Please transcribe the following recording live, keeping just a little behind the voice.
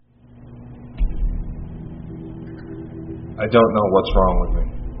I don't know what's wrong with me.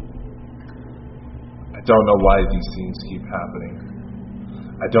 I don't know why these things keep happening.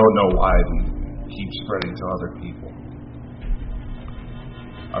 I don't know why they keep spreading to other people.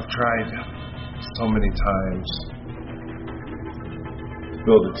 I've tried so many times to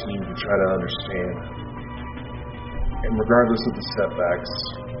build a team to try to understand. And regardless of the setbacks,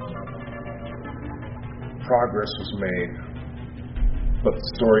 progress was made, but the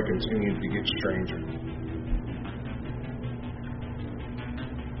story continued to get stranger.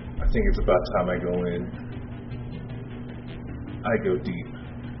 I think it's about time I go in. I go deep.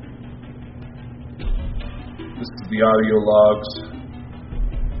 This is the audio logs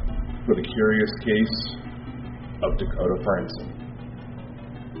for the curious case of Dakota Frandsen.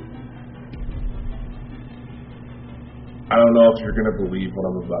 I don't know if you're going to believe what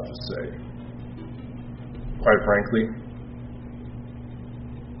I'm about to say. Quite frankly,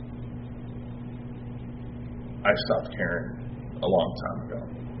 I stopped caring a long time ago.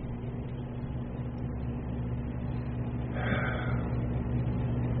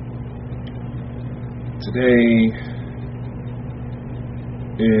 Today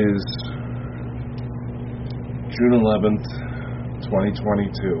is June 11th,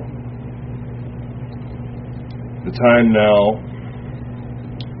 2022. The time now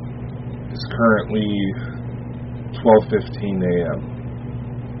is currently 12:15 a.m.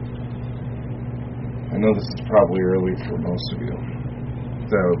 I know this is probably early for most of you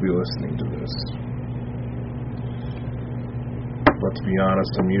that will be listening to this. But to be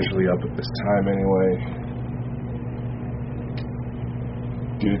honest, I'm usually up at this time anyway,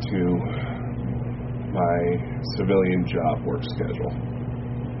 due to my civilian job work schedule.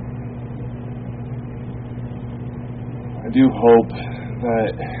 I do hope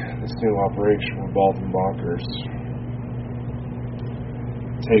that this new operation with Baldwin Bonkers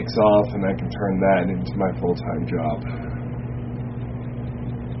takes off and I can turn that into my full-time job.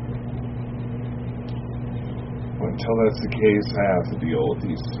 But until that's the case, I have to deal with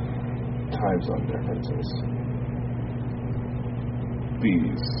these time zone differences.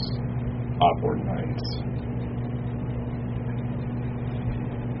 These awkward nights.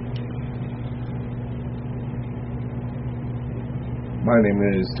 My name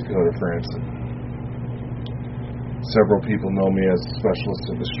is Dakota Frandsen. Several people know me as a specialist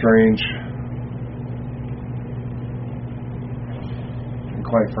of the strange. And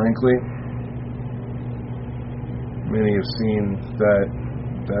quite frankly, many have seen that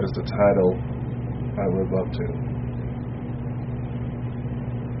that is the title I live up to.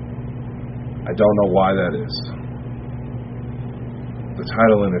 I don't know why that is. The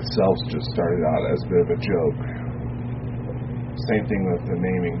title in itself just started out as a bit of a joke. Same thing with the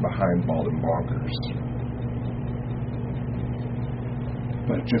naming behind Baldwin Bonkers.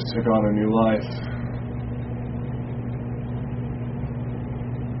 But it just took on a new life.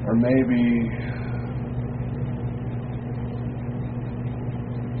 Or maybe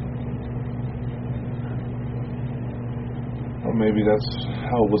that's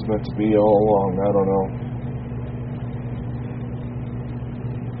how it was meant to be all along. I don't know.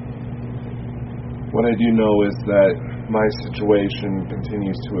 What I do know is that my situation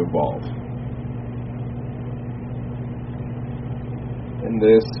continues to evolve. And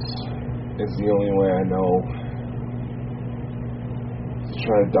this is the only way I know to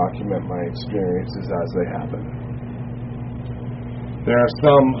try to document my experiences as they happen. There are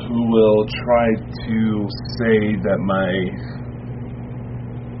some who will try to say that my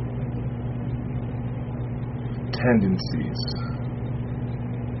tendencies,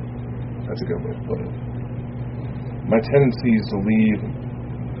 that's a good way to put it, my tendencies to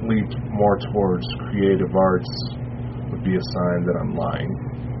lead more towards creative arts would be a sign that I'm lying.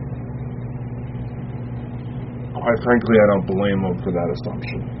 Quite frankly, I don't blame them for that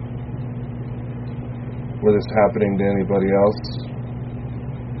assumption. Were this happening to anybody else?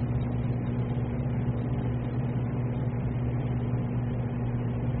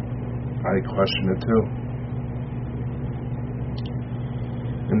 I question it too.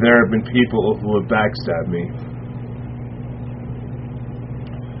 And there have been people who have backstabbed me.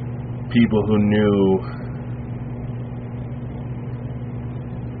 People who knew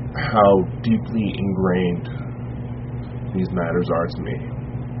how deeply ingrained these matters are to me.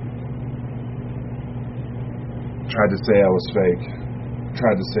 Tried to say I was fake.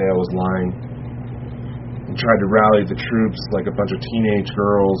 Tried to say I was lying. And tried to rally the troops like a bunch of teenage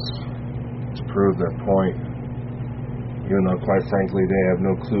girls to prove their point. Even though, quite frankly, they have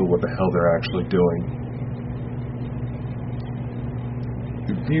no clue what the hell they're actually doing.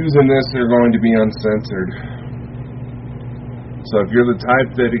 The views in this are going to be uncensored. So if you're the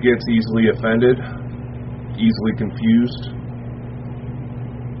type that gets easily offended, easily confused,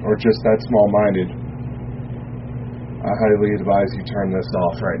 or just that small-minded, I highly advise you turn this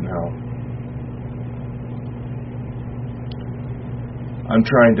off right now. I'm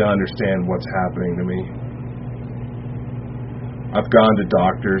trying to understand what's happening to me. I've gone to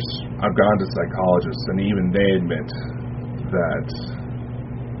doctors, I've gone to psychologists, and even they admit that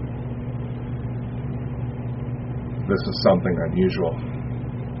this is something unusual.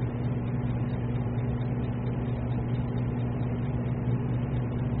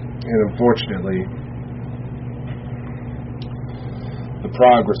 And unfortunately, the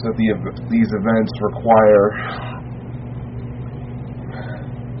progress of these events require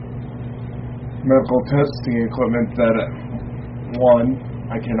medical testing equipment that, one,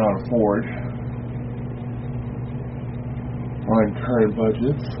 I cannot afford on current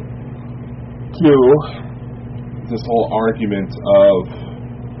budgets. Two, this whole argument of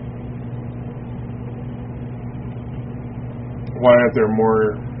why aren't there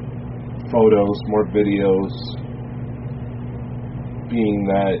more photos, more videos, being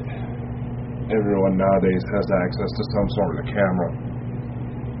that everyone nowadays has access to some sort of a camera.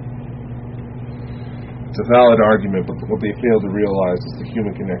 It's a valid argument, but what they fail to realize is the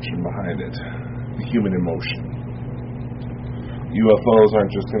human connection behind it, the human emotion. UFOs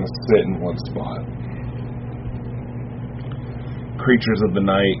aren't just going to sit in one spot. Creatures of the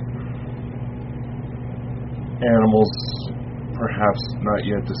night, animals perhaps not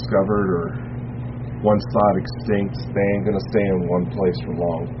yet discovered or once thought extinct, they ain't going to stay in one place for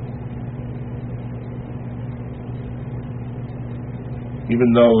long.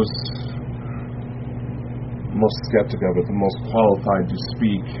 Even those most skeptic of it, the most qualified to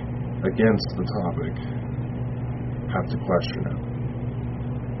speak against the topic, have to question it.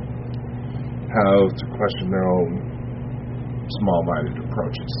 Have to question their own small-minded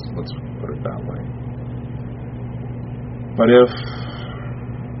approaches, let's put it that way. But if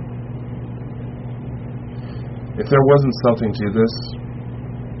there wasn't something to this,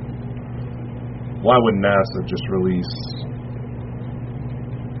 why would NASA just release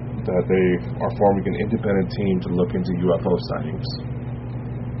that they are forming an independent team to look into UFO sightings?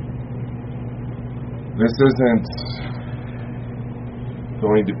 This isn't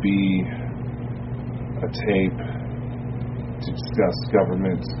going to be a tape to discuss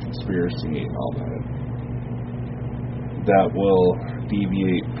government conspiracy and all that will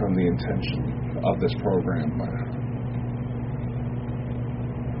deviate from the intention of this program.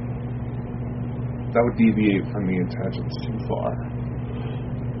 That would deviate from the intentions too far.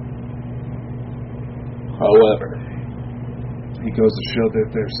 However, he goes to show that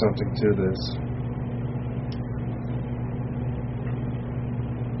there's something to this.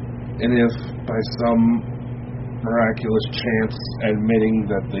 And if by some miraculous chance, admitting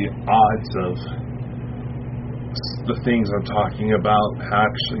that the odds of the things I'm talking about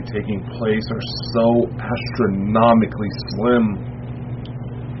actually taking place are so astronomically slim,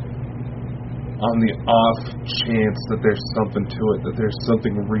 on the off chance that there's something to it, that there's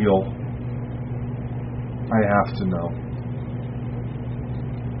something real, I have to know.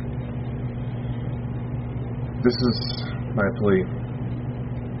 This is my plea.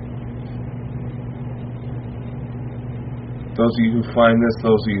 Those of you who find this,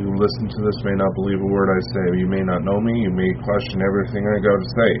 those of you who listen to this may not believe a word I say. You may not know me, you may question everything I go to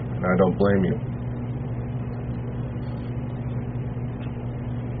say, and I don't blame you.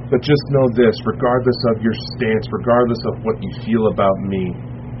 But just know this, regardless of your stance, regardless of what you feel about me,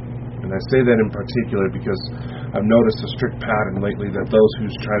 and I say that in particular because I've noticed a strict pattern lately that those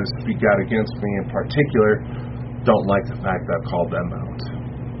who try to speak out against me in particular don't like the fact that I've called them out.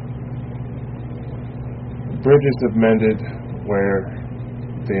 Bridges have mended where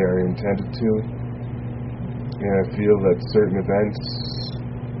they are intended to, and I feel that certain events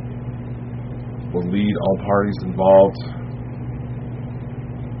will lead all parties involved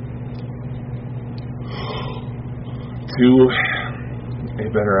to a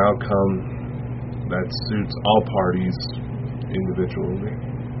better outcome that suits all parties individually,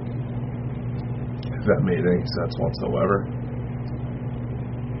 if that made any sense whatsoever.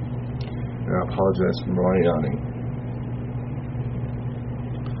 And I apologize for my yawning.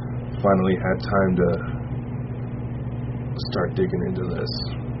 Finally had time to start digging into this,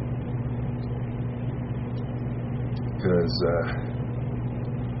 because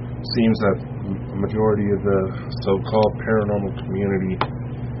it seems that a majority of the so-called paranormal community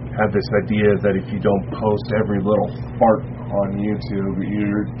have this idea that if you don't post every little fart on YouTube,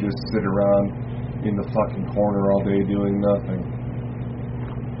 you just sit around in the fucking corner all day doing nothing.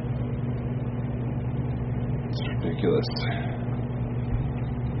 It's ridiculous.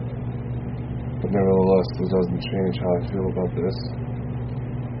 But nevertheless, this doesn't change how I feel about this.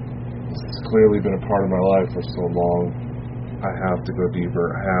 This has clearly been a part of my life for so long. I have to go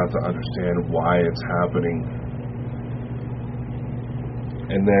deeper. I have to understand why it's happening.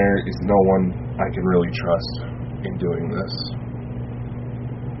 And there is no one I can really trust in doing this.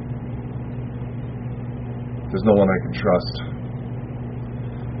 There's no one I can trust.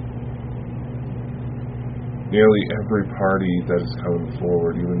 Nearly every party that is coming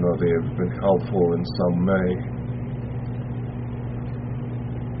forward, even though they have been helpful in some way,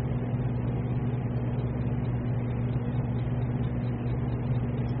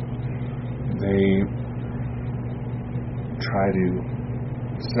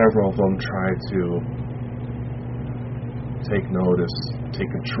 several of them try to take notice, take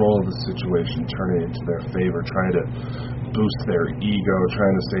control of the situation, turn it into their favor, trying to boost their ego,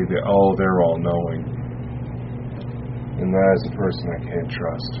 trying to say that, oh, they're all knowing. And that is a person I can't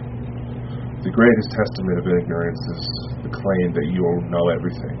trust. The greatest testament of ignorance is the claim that you know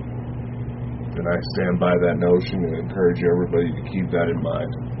everything. And I stand by that notion and encourage everybody to keep that in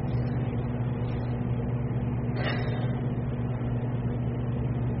mind.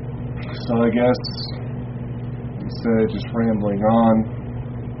 So I guess, instead of just rambling on,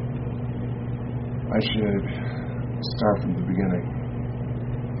 I should start from the beginning.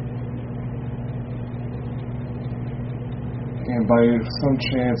 And by some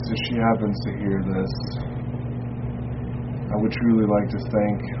chance, if she happens to hear this, I would truly like to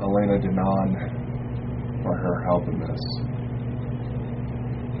thank Elena Denon for her help in this.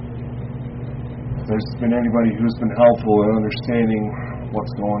 If there's been anybody who's been helpful in understanding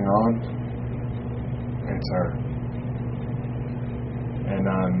what's going on, it's her. And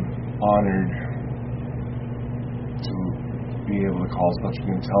I'm honored to be able to call such an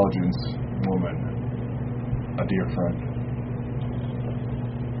intelligent woman a dear friend.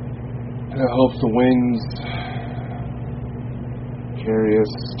 And I hope the winds carry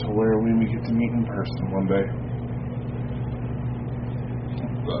us to where we get to meet in person one day.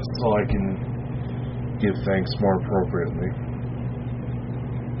 So I can give thanks more appropriately.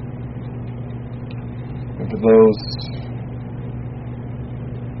 And for those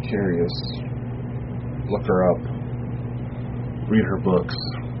curious, look her up. Read her books.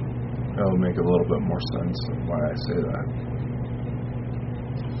 That'll make a little bit more sense of why I say that.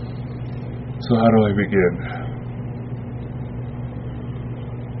 So how do I begin?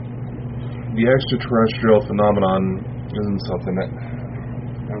 The extraterrestrial phenomenon isn't something that,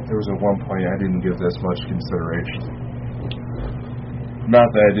 there was at one point I didn't give this much consideration.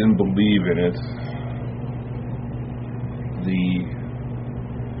 Not that I didn't believe in it. The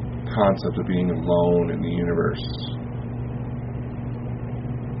concept of being alone in the universe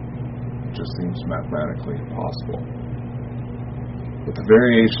just seems mathematically impossible. With the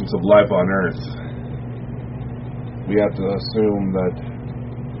variations of life on Earth, we have to assume that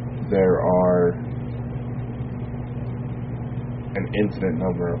there are an infinite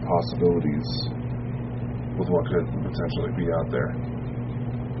number of possibilities with what could potentially be out there.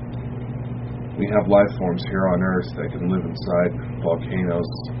 We have life forms here on Earth that can live inside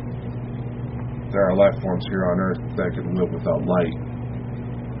volcanoes. There are life forms here on Earth that can live without light,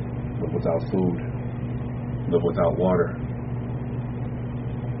 live without food, live without water.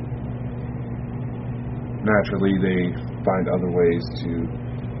 Naturally, they find other ways to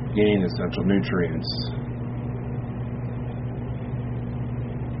gain essential nutrients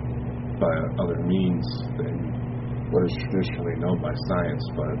by other means than what is traditionally known by science,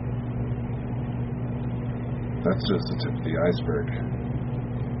 but that's just the tip of the iceberg.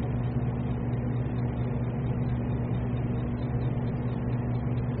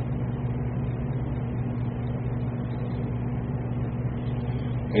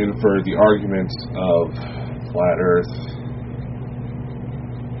 And for the arguments of flat Earth,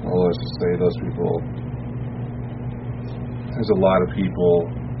 well, let's just say those people, there's a lot of people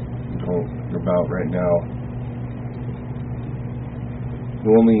going about right now who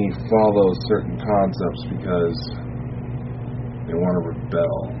only follow certain concepts because they want to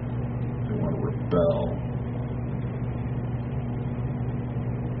rebel. They want to rebel.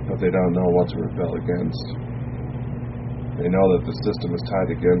 But they don't know what to rebel against. They know that the system is tied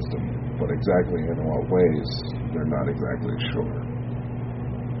against them, but exactly in what ways, they're not exactly sure.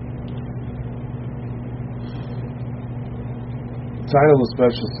 The title of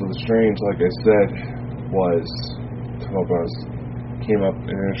Specialists of the Strange, like I said, came up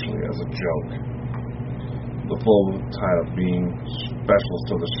initially as a joke. The full title being Specialists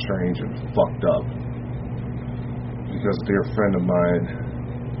of the Strange and Fucked Up. Because a dear friend of mine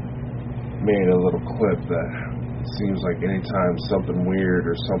made a little clip that It seems like anytime something weird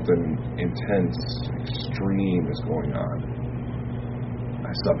or something intense, extreme is going on,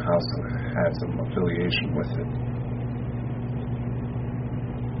 I somehow had some affiliation with it.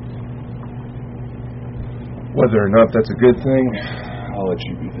 Whether or not that's a good thing, I'll let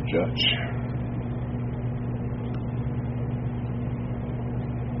you be the judge.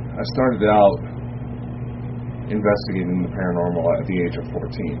 I started out investigating the paranormal at the age of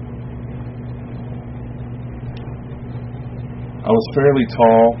 14. I was fairly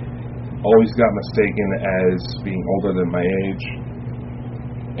tall, always got mistaken as being older than my age.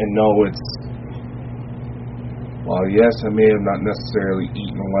 And no, while yes, I may have not necessarily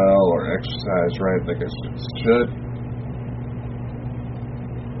eaten well or exercised right like I should,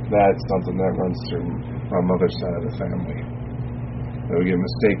 that's something that runs through my mother's side of the family. That we get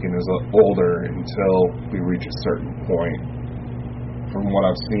mistaken as older until we reach a certain point. From what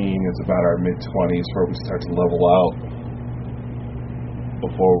I've seen, it's about our mid-20s where we start to level out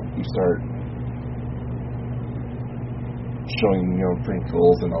before we start showing,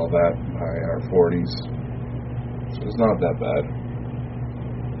 wrinkles and all that by our 40s. So it's not that bad,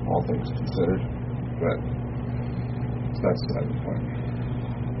 all things considered, but that's beside the point.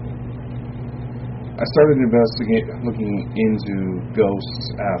 I started looking into ghosts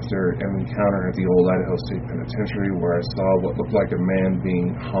after an encounter at the old Idaho State Penitentiary where I saw what looked like a man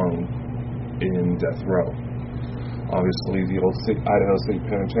being hung in death row. Obviously, the old Idaho State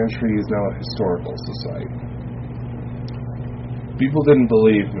Penitentiary is now a historical society. People didn't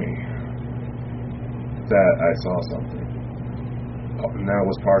believe me that I saw something. And that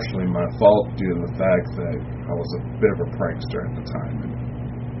was partially my fault due to the fact that I was a bit of a prankster at the time. And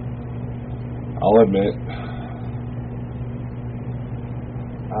I'll admit,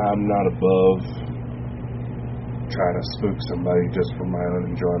 I'm not above trying to spook somebody just for my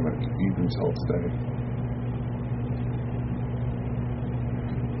own enjoyment, even till today.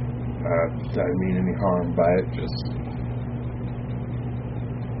 I didn't mean any harm by it, just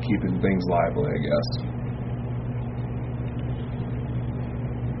keeping things lively, I guess.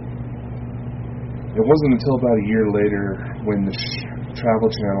 It wasn't until about a year later when the Travel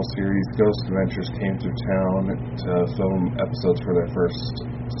Channel series Ghost Adventures came through town to film episodes for their first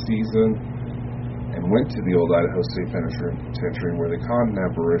season and went to the old Idaho State Penitentiary where they caught an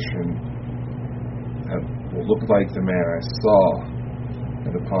apparition that looked like the man I saw.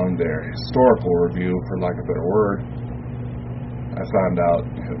 And upon their historical review, for lack of a better word, I found out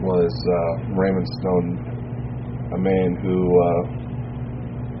it was Raymond Snowden, a man who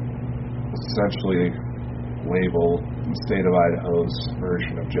was essentially labeled the state of Idaho's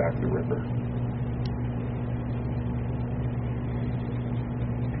version of Jack the Ripper.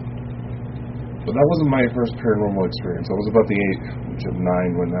 But that wasn't my first paranormal experience. I was about the age of 9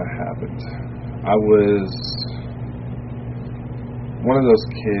 when that happened. I was one of those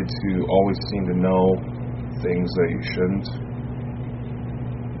kids who always seemed to know things that you shouldn't.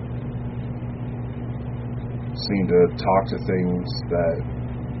 Seemed to talk to things that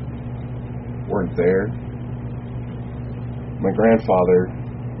weren't there. My late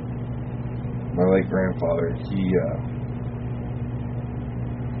grandfather, he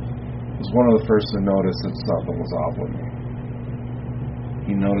was one of the first to notice that something was off with me.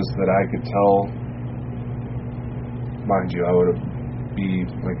 He noticed that I could tell, mind you, I would be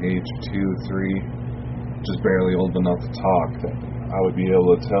like age 2, 3, just barely old enough to talk, that I would be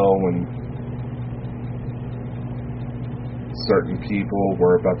able to tell when certain people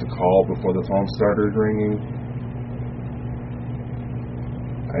were about to call before the phone started ringing.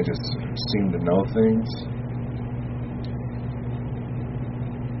 I just seemed to know things.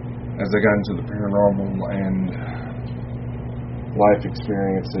 As I got into the paranormal and life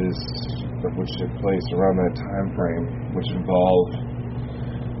experiences which took place around that time frame, which involved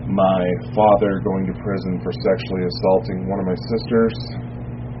my father going to prison for sexually assaulting one of my sisters,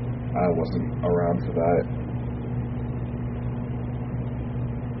 I wasn't around for that.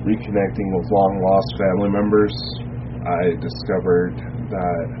 Reconnecting with long-lost family members, I discovered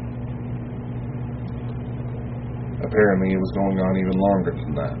that apparently it was going on even longer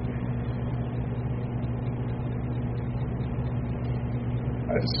than that.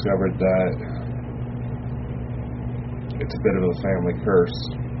 I discovered that it's a bit of a family curse,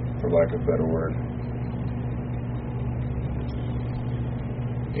 for lack of a better word.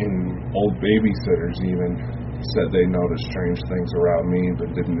 And old babysitters even said they noticed strange things around me,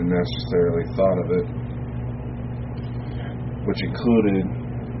 but didn't necessarily thought of it, which included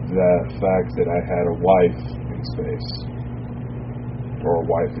the fact that I had a wife in space, or a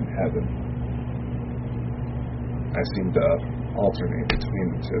wife in heaven. I seemed to alternate between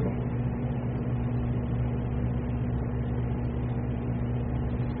the two.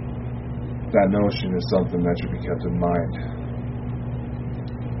 that notion is something that should be kept in mind.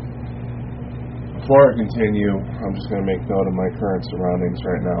 Before I continue, I'm just going to make note of my current surroundings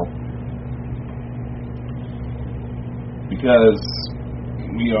right now. Because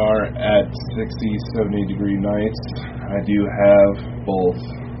we are at 60, 70 degree nights, I do have both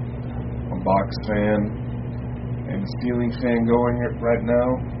a box fan and a ceiling fan going right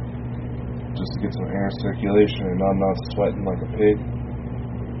now, just to get some air circulation and I'm not sweating like a pig.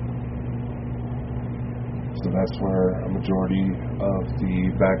 So that's where a majority of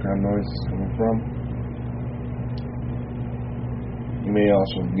the background noise is coming from. You may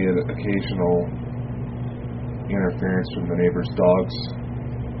also get occasional interference from the neighbor's dogs.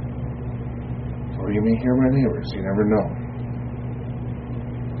 Or you may hear my neighbors, you never know.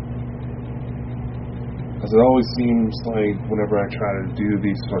 As it always seems like whenever I try to do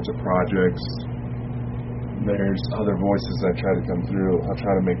these sorts of projects, there's other voices that try to come through. I'll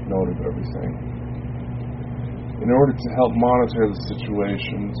try to make note of everything. In order to help monitor the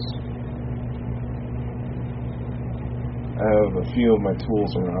situations, I have a few of my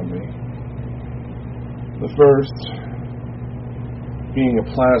tools around me. The first being a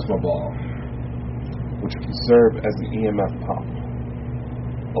plasma ball, which can serve as an EMF pump.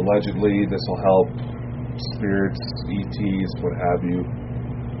 Allegedly, this will help spirits, ETs, what have you,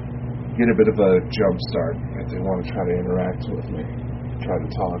 get a bit of a jump start if they want to try to interact with me, try to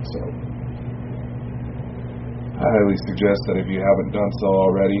talk. So I highly suggest that if you haven't done so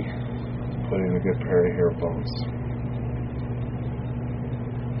already, put in a good pair of earphones.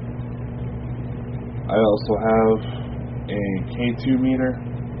 I also have a K2 meter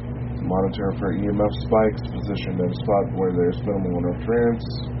to monitor for EMF spikes positioned at a spot where there's minimal interference,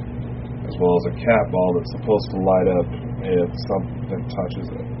 as well as a cat ball that's supposed to light up if something touches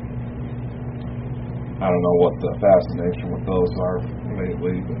it. I don't know what the fascination with those are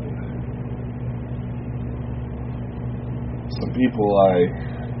lately, but some people I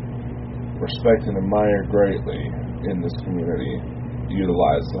respect and admire greatly in this community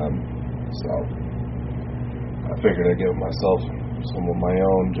utilize them, so I figured I'd give myself some of my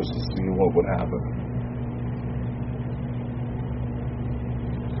own just to see what would happen.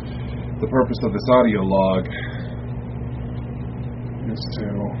 The purpose of this audio log is to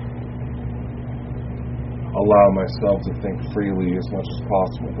allow myself to think freely as much as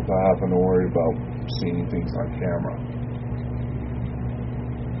possible without having to worry about seeing things on camera.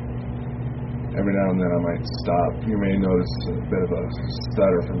 Every now and then I might stop. You may notice a bit of a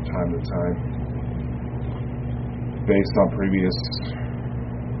stutter from time to time, based on previous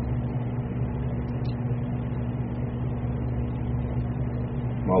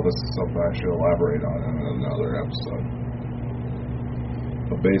this is something I should elaborate on in another episode.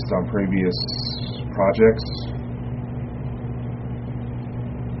 But based on previous projects,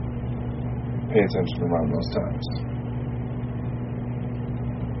 pay attention around those times.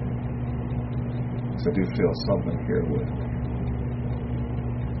 Because I do feel something here with me.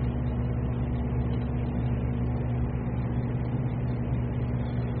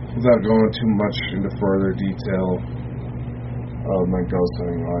 Without going too much into further detail of my ghost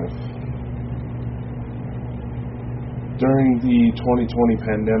hunting life, during the 2020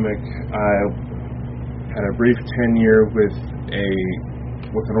 pandemic, I had a brief tenure with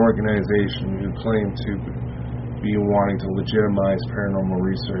an organization who claimed to be wanting to legitimize paranormal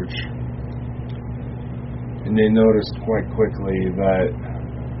research, and they noticed quite quickly that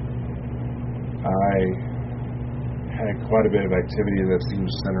I had quite a bit of activity that seemed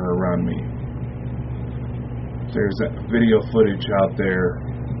to center around me. There's video footage out there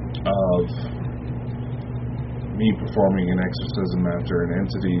of me performing an exorcism after an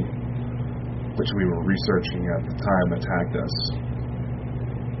entity which we were researching at the time attacked us.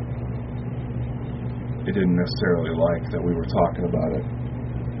 It didn't necessarily like that we were talking about it.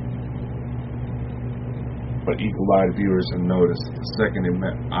 But eagle-eyed viewers have noticed the second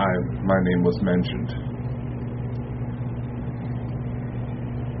my name was mentioned,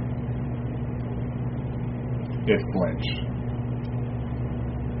 it flinched.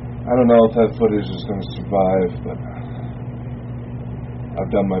 I don't know if that footage is going to survive, but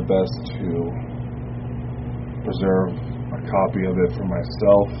I've done my best to preserve a copy of it for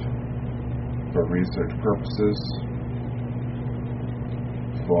myself for research purposes,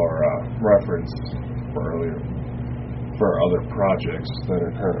 for reference for other projects that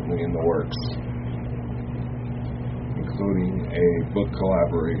are currently in the works, including a book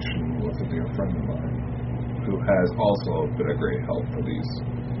collaboration with a dear friend of mine who has also been a great help for these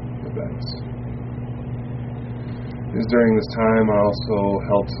events. Because during this time I also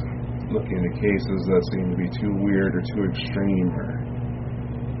helped look into cases that seemed to be too weird or too extreme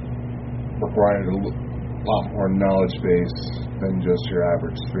or required a lot more knowledge base than just your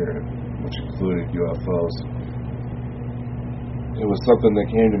average spirit, which included UFOs. It was something that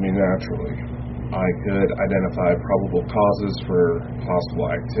came to me naturally. I could identify probable causes for possible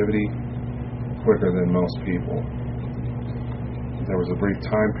activity quicker than most people. There was a brief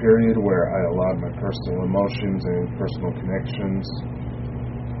time period where I allowed my personal emotions and personal connections,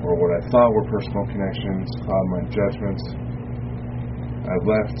 or what I thought were personal connections, cloud my judgments. I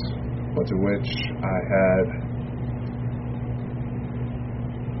left, but to which I had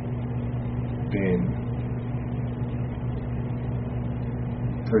been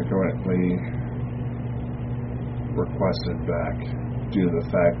frequently requested back due to the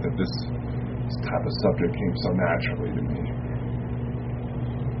fact that this type of subject came so naturally to me.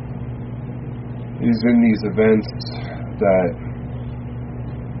 It is in these events that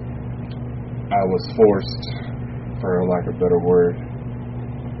I was forced, for lack of a better word,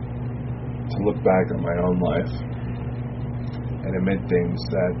 to look back at my own life and admit things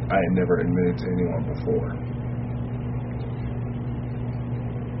that I had never admitted to anyone before.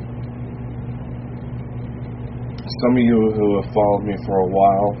 Some of you who have followed me for a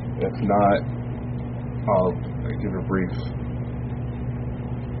while, if not, I'll give a brief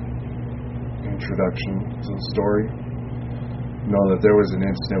introduction to the story. Know that there was an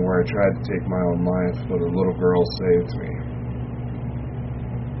incident where I tried to take my own life, but a little girl saved me.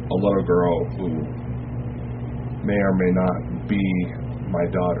 A little girl who may or may not be my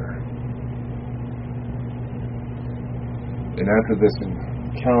daughter. And after this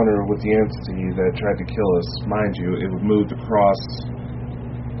encounter with the entity that tried to kill us, mind you, it moved across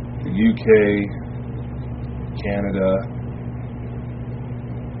the UK, Canada,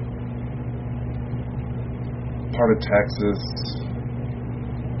 part of Texas,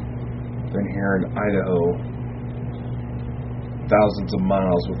 then here in Idaho, thousands of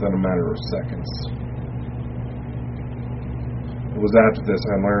miles within a matter of seconds. It was after this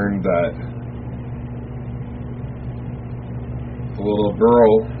I learned that the little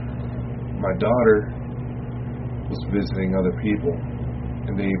girl, my daughter, was visiting other people,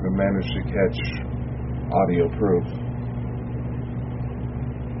 and they even managed to catch audio proof.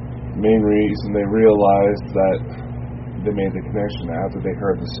 The main reason they realized that they made the connection after they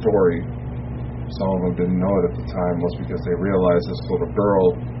heard the story, some of them didn't know it at the time, was because they realized this little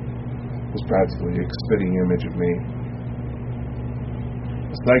girl was practically a spitting image of me.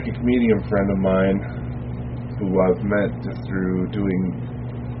 A psychic medium friend of mine, who I've met through doing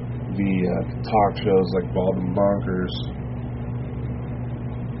the talk shows like Bald and Bonkers.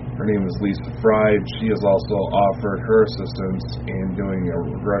 Her name is Lisa Fry. She has also offered her assistance in doing a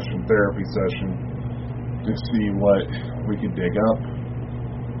regression therapy session to see what we could dig up.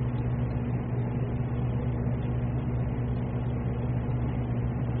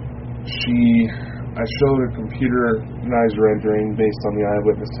 I showed a computerized rendering based on the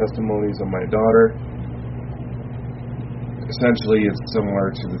eyewitness testimonies of my daughter. Essentially, it's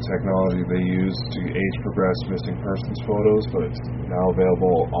similar to the technology they use to age-progress missing persons photos, but it's now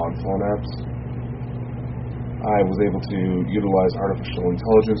available on phone apps. I was able to utilize artificial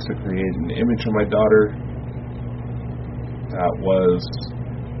intelligence to create an image of my daughter that was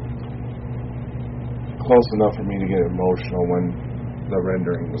close enough for me to get emotional when the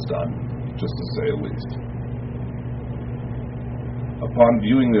rendering was done, just to say the least. Upon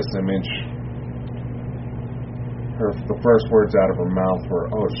viewing this image, the first words out of her mouth were,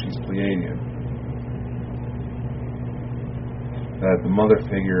 "Oh, she's Pleiadian." That the mother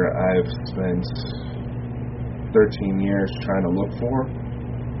figure I've spent 13 years trying to look for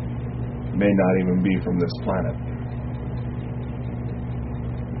may not even be from this planet.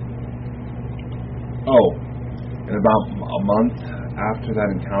 Oh, and about a month after that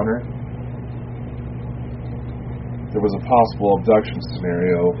encounter, there was a possible abduction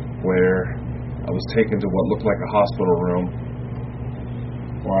scenario where I was taken to what looked like a hospital room,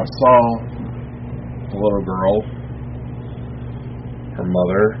 where I saw the little girl, her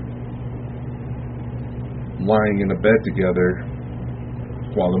mother, lying in a bed together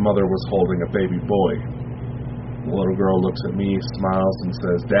while the mother was holding a baby boy. The little girl looks at me, smiles, and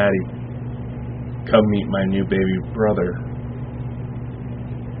says, "Daddy, come meet my new baby brother."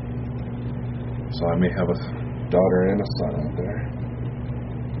 So I may have a daughter and a son out there.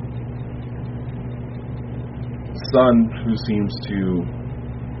 Son who seems to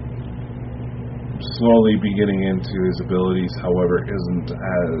slowly be getting into his abilities, however, isn't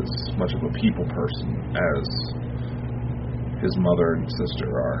as much of a people person as his mother and sister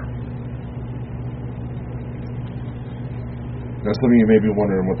are. Now some of you may be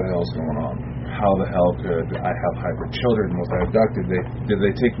wondering what the hell's going on. how the hell could I have hybrid children? Was I abducted? Did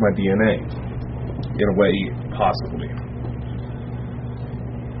they take my DNA? In a way, possibly.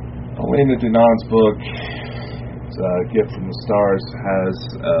 Elena Denon's book, Gift from the Stars, has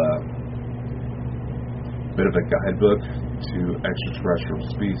a bit of a guidebook to extraterrestrial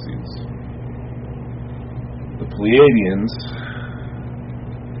species. The Pleiadians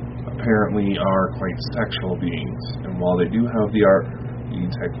apparently are quite sexual beings, and while they do have the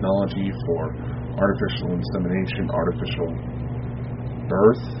technology for artificial insemination, artificial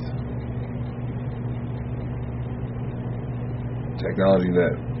birth, technology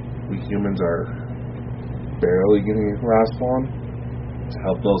that we humans are barely getting a grasp on to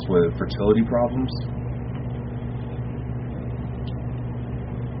help those with fertility problems.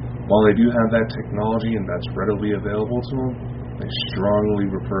 While they do have that technology and that's readily available to them, they strongly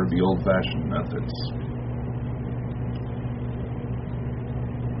prefer the old-fashioned methods.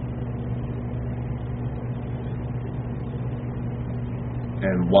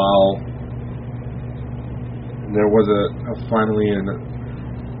 And while there was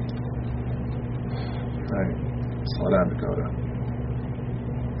slow down, Dakota.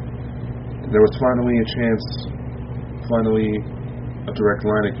 There was finally a chance, a direct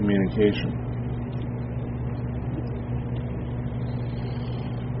line of communication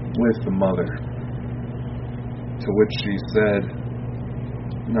with the mother, to which she said,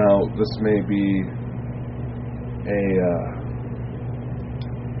 now this may be a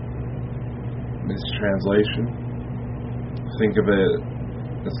mistranslation. Think of it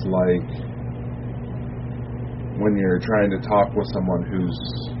as like when you're trying to talk with someone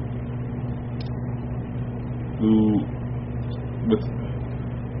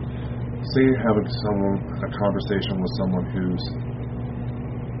say you're having a conversation with someone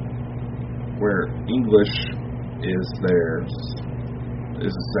where English is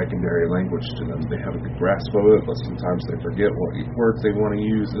a secondary language to them. They have a good grasp of it, but sometimes they forget what words they want to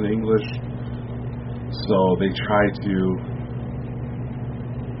use in English. So they try to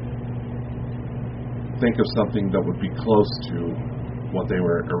think of something that would be close to what they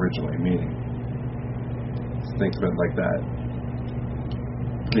were originally meaning. So think of it like that,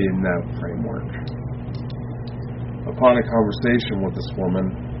 in that framework. Upon a conversation with this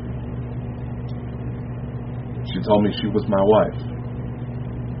woman, she told me she was my wife.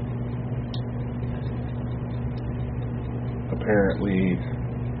 Apparently,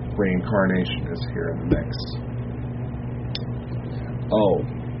 reincarnation is here in the mix. Oh,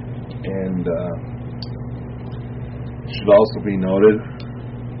 and should also be noted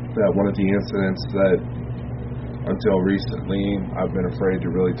that one of the incidents that until recently I've been afraid to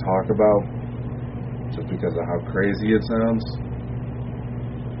really talk about, just because of how crazy it sounds,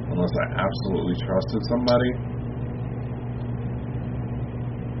 unless I absolutely trusted somebody.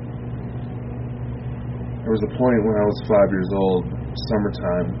 There was a point when I was 5 years old,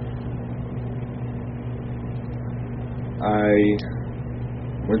 summertime, I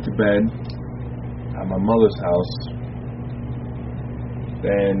went to bed at my mother's house,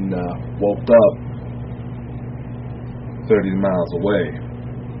 then woke up 30 miles away,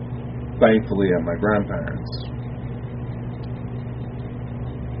 thankfully at my grandparents'.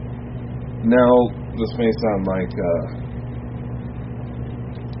 Now, this may sound like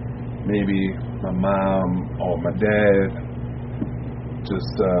maybe my mom or my dad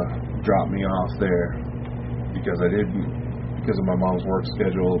just dropped me off there because of my mom's work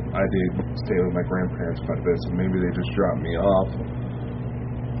schedule, I did stay with my grandparents quite a bit, so maybe they just dropped me off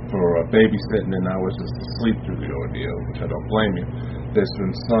for babysitting and I was just asleep through the ordeal, which I don't blame you. There's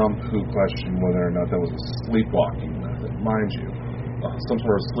been some who question whether or not that was a sleepwalking method. Mind you, some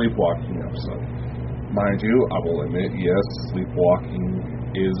sort of sleepwalking episode. Mind you, I will admit, yes, sleepwalking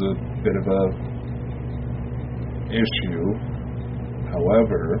is a bit of a issue.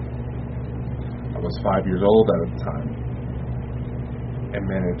 However, I was 5 years old at the time and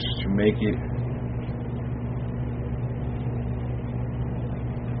managed to make it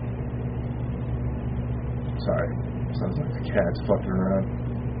sorry, sounds like the cat's fucking around.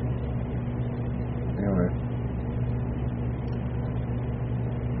 Anyway,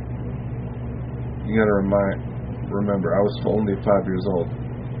 you gotta remember, I was only 5 years old.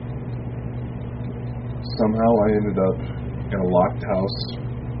 Somehow I ended up in a locked house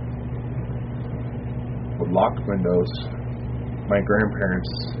with locked windows, my grandparents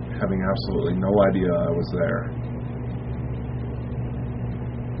having absolutely no idea I was there.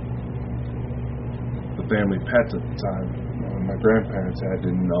 The family pets at the time, my grandparents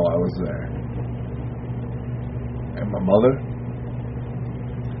didn't know I was there. And my mother?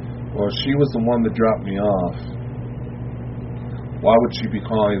 Well, she was the one that dropped me off Why would she be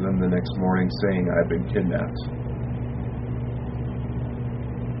calling them the next morning saying I'd been kidnapped?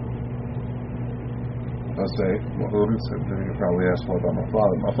 I'll say, well, then you probably ask what about my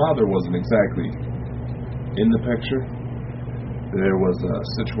father. My father wasn't exactly in the picture. There was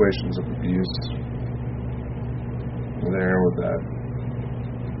situations of abuse there that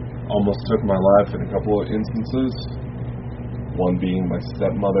almost took my life in a couple of instances. One being my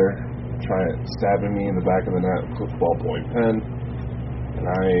stepmother stabbing me in the back of the neck with a ballpoint pen, and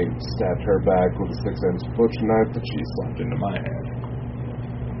I stabbed her back with a 6-inch butcher knife that she slapped into my hand.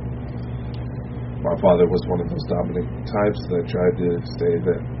 My father was one of those dominant types that tried to say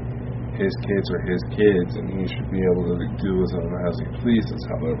that his kids are his kids and he should be able to do as he pleases.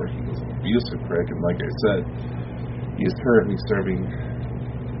 However, he was an abusive prick, and like I said, he is currently serving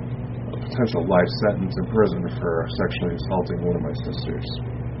a potential life sentence in prison for sexually assaulting one of my sisters.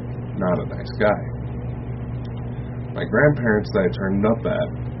 Not a nice guy. My grandparents that I turned up at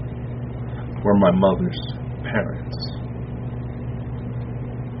were my mother's parents.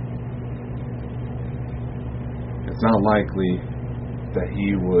 It's not likely that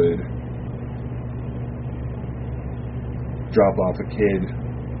he would drop off a kid.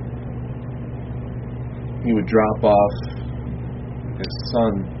 He would drop off his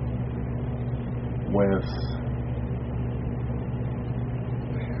son with...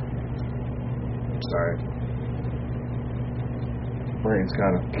 Sorry. Brain's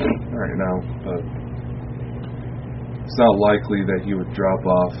kind of right now, but it's not likely that he would drop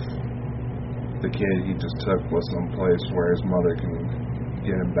off the kid he just took was someplace where his mother can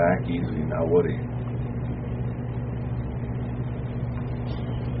get him back easy, now would he?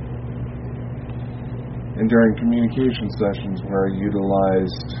 And during communication sessions where I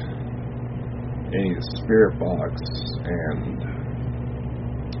utilized a spirit box and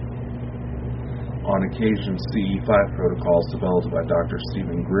on occasion CE5 protocols developed by Dr.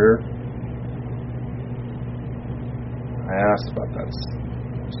 Stephen Greer, I asked about that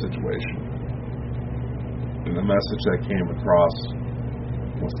situation. And the message that came across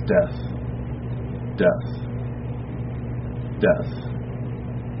was death, death, death.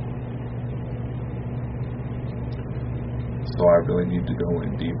 So I really need to go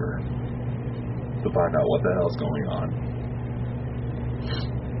in deeper to find out what the hell's going on.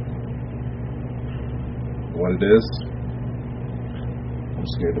 What it is, I'm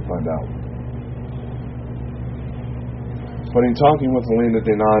scared to find out. But in talking with Elena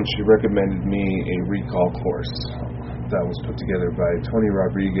Denon, she recommended me a recall course that was put together by Tony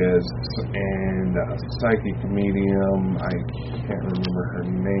Rodriguez and a psychic medium. I can't remember her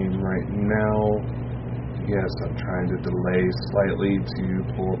name right now. Yes, I'm trying to delay slightly to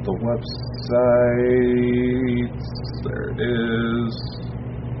pull up the website. There it is.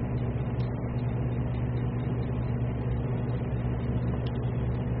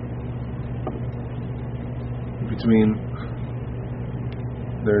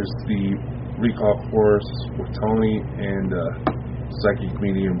 There's the recall course with Tony and psychic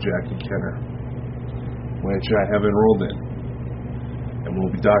medium Jackie Kenner, which I have enrolled in, and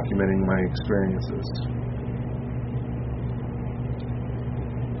will be documenting my experiences.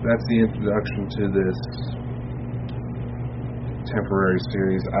 That's the introduction to this temporary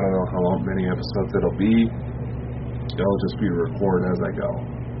series. I don't know how many episodes it'll be. It'll just be recorded as I go.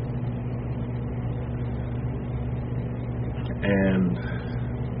 And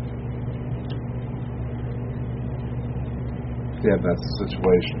yeah, that's the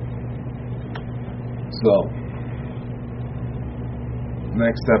situation. So,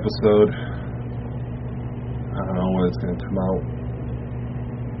 next episode, I don't know when it's going to come out.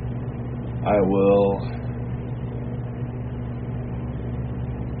 I will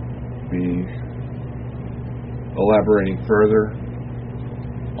be elaborating further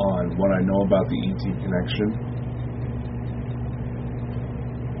on what I know about the ET connection,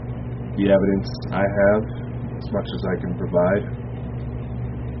 the evidence I have, as much as I can provide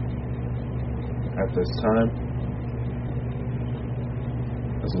at this time,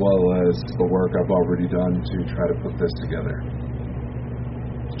 as well as the work I've already done to try to put this together,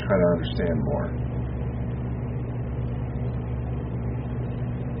 to try to understand more.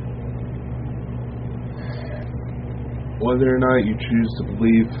 Whether or not you choose to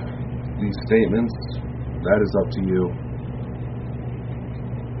believe these statements, that is up to you.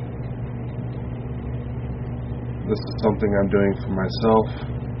 This is something I'm doing for myself.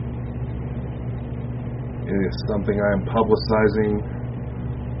 It is something I am publicizing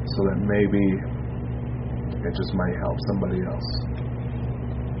so that maybe it just might help somebody else.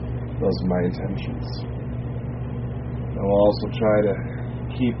 Those are my intentions. I will also try to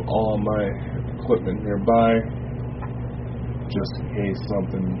keep all my equipment nearby just in case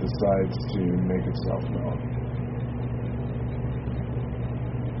something decides to make itself known.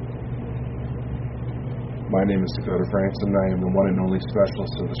 My name is Dakota Frandsen, and I am the one and only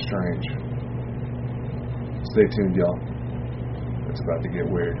specialist of the strange. Stay tuned, y'all. It's about to get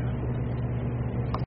weird.